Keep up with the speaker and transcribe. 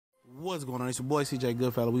What's going on? It's your boy CJ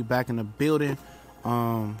Goodfellow. We back in the building.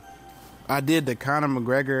 I did the Conor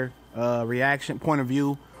McGregor reaction point of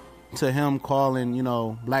view to him calling,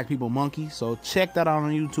 black people monkeys. So check that out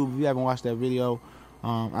on YouTube if you haven't watched that video.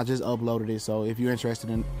 I just uploaded it. So if you're interested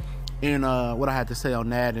in what I had to say on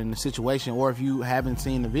that and the situation, or if you haven't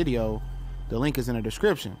seen the video, the link is in the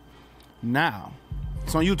description. Now,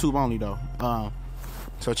 it's on YouTube only though.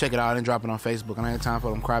 So check it out. I didn't drop it on Facebook. I ain't had time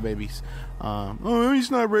for them crybabies. Oh,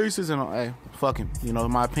 he's not racist. And hey, fuck him.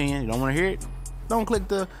 My opinion. You don't want to hear it? Don't click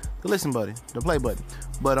the listen button, the play button.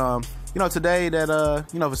 But today that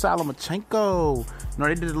Vasyl Lomachenko,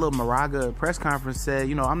 they did a little Moraga press conference. Said,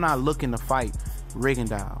 I'm not looking to fight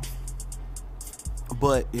Rigondeaux,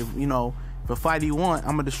 but if a fight he want,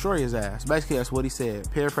 I'm gonna destroy his ass. Basically, that's what he said.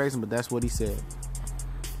 Paraphrasing, but that's what he said.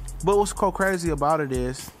 But what's so crazy about it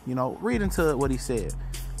is, read into what he said.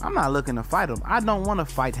 I'm not looking to fight him. I don't want to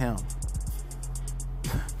fight him.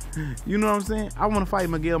 You know what I'm saying? I want to fight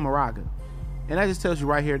Miguel Moraga. And that just tells you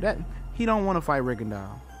right here that he don't want to fight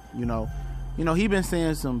Rigondeaux. He been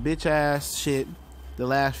saying some bitch ass shit the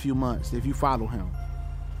last few months, if you follow him.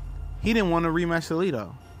 He didn't want to rematch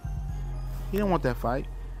Alito. He didn't want that fight.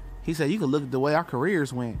 He said, you can look at the way our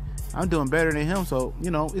careers went. I'm doing better than him, so,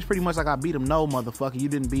 it's pretty much like I beat him. No, motherfucker, you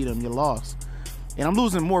didn't beat him. You lost. And I'm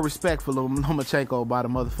losing more respect for Lomachenko by the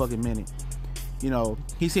motherfucking minute.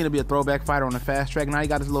 He seemed to be a throwback fighter on the fast track. Now he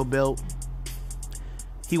got his little belt.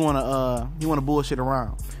 He wanna bullshit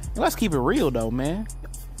around. And let's keep it real though, man.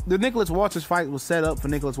 The Nicholas Walters fight was set up for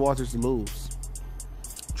Nicholas Walters to lose.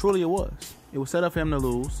 Truly it was. It was set up for him to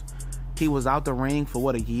lose. He was out the ring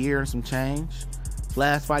for a year and some change.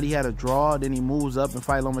 Last fight he had a draw, then he moves up and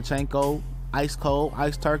fight Lomachenko, ice cold,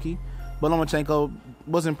 ice turkey. But Lomachenko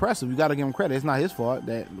was impressive. You got to give him credit. It's not his fault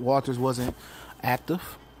that Walters wasn't active.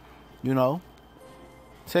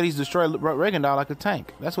 Said he's destroyed Rigondeaux like a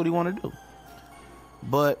tank. That's what he wanted to do.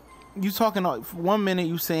 But you talking 1 minute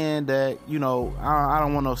you saying that I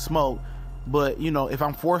don't want no smoke, but if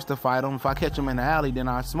I'm forced to fight him, if I catch him in the alley, then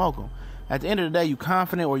I smoke him. At the end of the day, you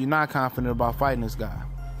confident or you're not confident about fighting this guy.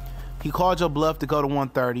 He called your bluff to go to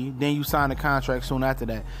 130. Then you signed a contract soon after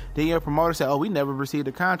that. Then your promoter said, oh, we never received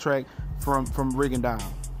a contract from Rigondeaux.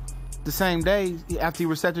 The same day after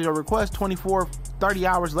he accepted your request, 24, 30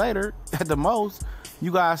 hours later, at the most,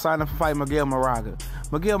 you guys signed up for fight Miguel Moraga.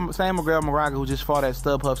 Miguel Moraga, who just fought at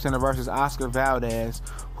StubHub Center versus Oscar Valdez,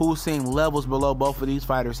 who seemed levels below both of these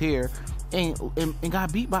fighters here, and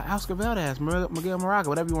got beat by Oscar Valdez, Miguel Moraga,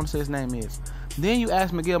 whatever you want to say his name is. Then you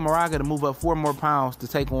ask Miguel Moraga to move up 4 more pounds to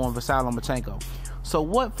take on Vasyl Lomachenko. So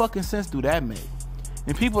what fucking sense do that make?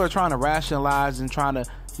 And people are trying to rationalize and trying to,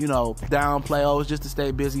 downplay, oh, it's just to stay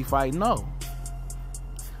busy fighting. No.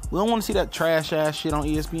 We don't want to see that trash ass shit on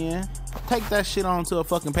ESPN. Take that shit onto a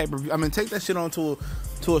fucking pay-per-view. Take that shit onto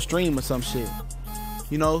a stream or some shit.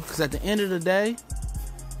 Because at the end of the day,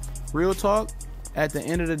 real talk, at the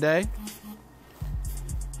end of the day,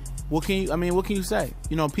 what can you say?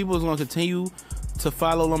 People is going to continue to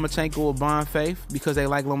follow Lomachenko with blind faith because they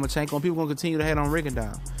like Lomachenko, and people going to continue to hate on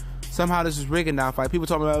Rigondeaux. Somehow this is Rigondeaux fight. People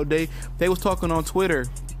talking about they was talking on Twitter.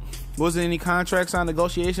 Wasn't any contract signed,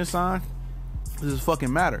 negotiation signed? This is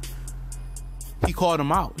fucking matter. He called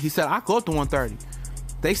him out. He said, I go up to 130.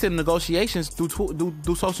 They said negotiations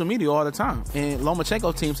through social media all the time. And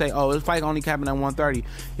Lomachenko team say, oh, this fight only capping at 130.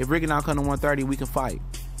 If Rigondeaux come to 130, we can fight.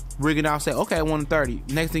 Rigondeaux say, okay,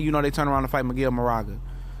 130. Next thing you know, they turn around and fight Miguel Moraga.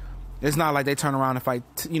 It's not like they turn around and fight,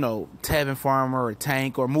 Tevin Farmer or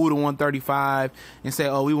Tank or move to 135 and say,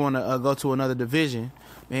 oh, we want to go to another division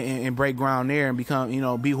and break ground there and become,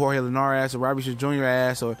 beat Jorge Linares or Robbie Shaw Jr.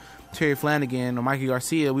 ass or Terry Flanagan or Mikey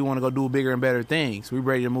Garcia. We want to go do bigger and better things. We're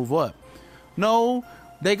ready to move up. No,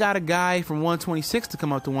 they got a guy from 126 to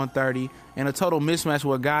come up to 130 and a total mismatch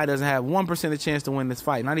where a guy doesn't have 1% of chance to win this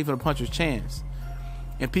fight, not even a puncher's chance.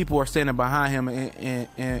 And people are standing behind him and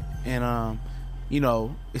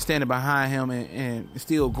standing behind him and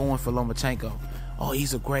still going for Lomachenko. Oh,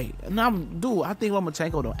 he's a great. Now, dude, I think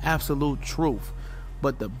Lomachenko the absolute truth.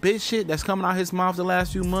 But the bitch shit that's coming out his mouth the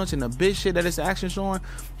last few months and the bitch shit that his action showing,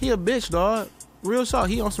 he a bitch, dog. Real talk.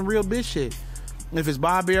 He on some real bitch shit. If it's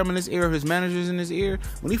Bob Arum in his ear, if his manager's in his ear,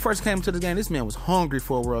 when he first came to the game, this man was hungry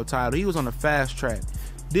for a world title. He was on the fast track.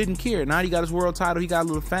 Didn't care. Now he got his world title. He got a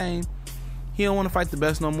little fame. He don't want to fight the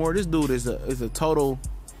best no more. This dude is a total.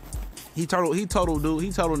 He total dude.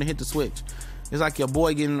 He total to hit the switch. It's like your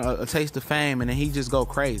boy getting a taste of fame and then he just go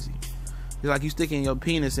crazy. It's like you sticking your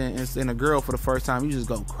penis in a girl for the first time. You just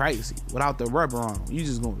go crazy without the rubber on. You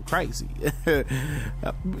just going crazy.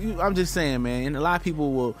 I'm just saying, man. And a lot of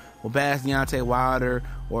people will bash Deontay Wilder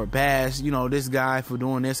or bash, this guy for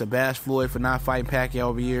doing this, or bash Floyd for not fighting Pacquiao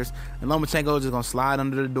over years. And Lomachenko is just gonna slide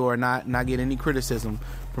under the door and not get any criticism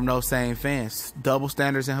from those same fans. Double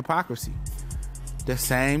standards and hypocrisy. The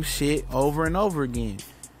same shit over and over again.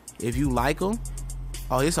 If you like him,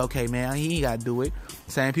 oh, it's okay, man. He ain't got to do it.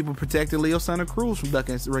 Same people protected Leo Santa Cruz from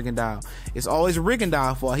ducking Rigondeaux. It's always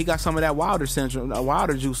Rigondeaux fault. He got some of that Wilder syndrome,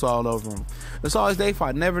 Wilder juice all over him. It's always they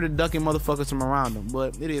fault. Never the ducking motherfuckers from around him.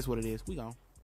 But it is what it is. We gone.